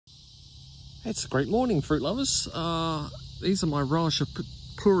It's a great morning, fruit lovers. These are my Raja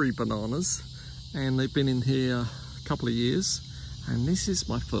Puri bananas, and they've been in here a couple of years, and this is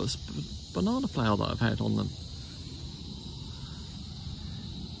my first banana flower that I've had on them.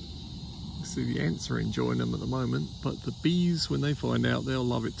 See, the ants are enjoying them at the moment, but the bees, when they find out, they'll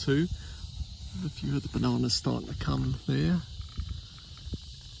love it too. A few of the bananas starting to come there.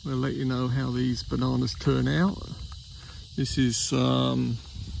 We'll let you know how these bananas turn out. This is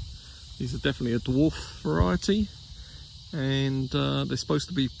these are definitely a dwarf variety, and they're supposed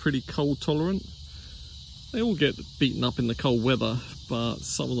to be pretty cold tolerant. They all get beaten up in the cold weather, but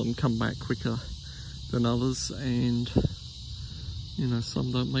some of them come back quicker than others, and you know,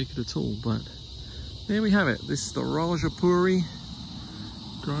 some don't make it at all. But there we have it. This is the Raja Puri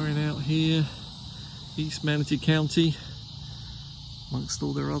growing out here, East Manatee County, amongst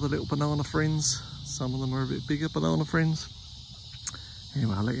all their other little banana friends. Some of them are a bit bigger banana friends.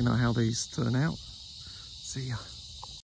 Anyway, I'll let you know how these turn out. See ya.